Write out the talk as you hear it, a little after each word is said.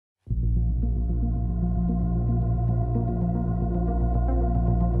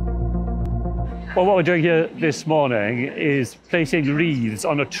Well, what we're doing here this morning is placing wreaths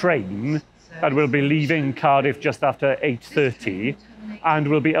on a train that will be leaving Cardiff just after 8:30 and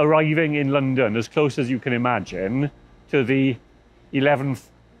will be arriving in London as close as you can imagine to the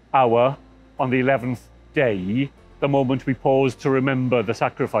 11th hour on the 11th day, the moment we pause to remember the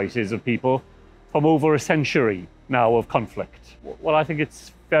sacrifices of people from over a century now of conflict. Well, I think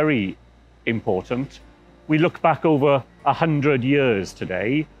it's very important. We look back over 100 years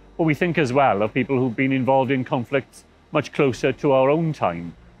today, but we think as well of people who've been involved in conflicts much closer to our own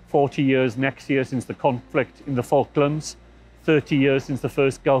time. 40 years next year since the conflict in the Falklands, 30 years since the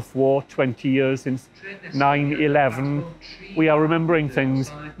first Gulf War, 20 years since 9/11. We are remembering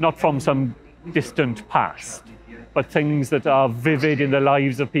things not from some distant past, but things that are vivid in the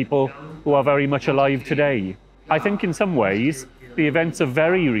lives of people who are very much alive today. I think in some ways, the events of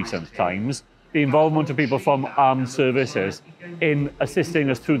very recent times, the involvement of people from armed services in assisting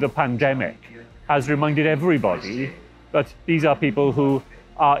us through the pandemic has reminded everybody that these are people who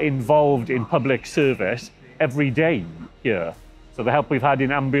are involved in public service every day here. So the help we've had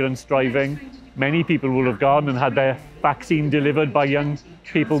in ambulance driving, many people will have gone and had their vaccine delivered by young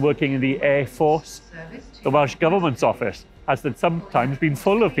people working in the Air Force. The Welsh Government's office has sometimes been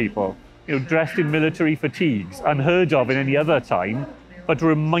full of people, dressed in military fatigues, unheard of in any other time, but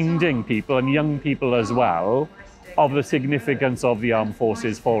reminding people, and young people as well, of the significance of the armed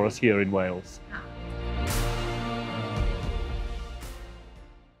forces for us here in Wales.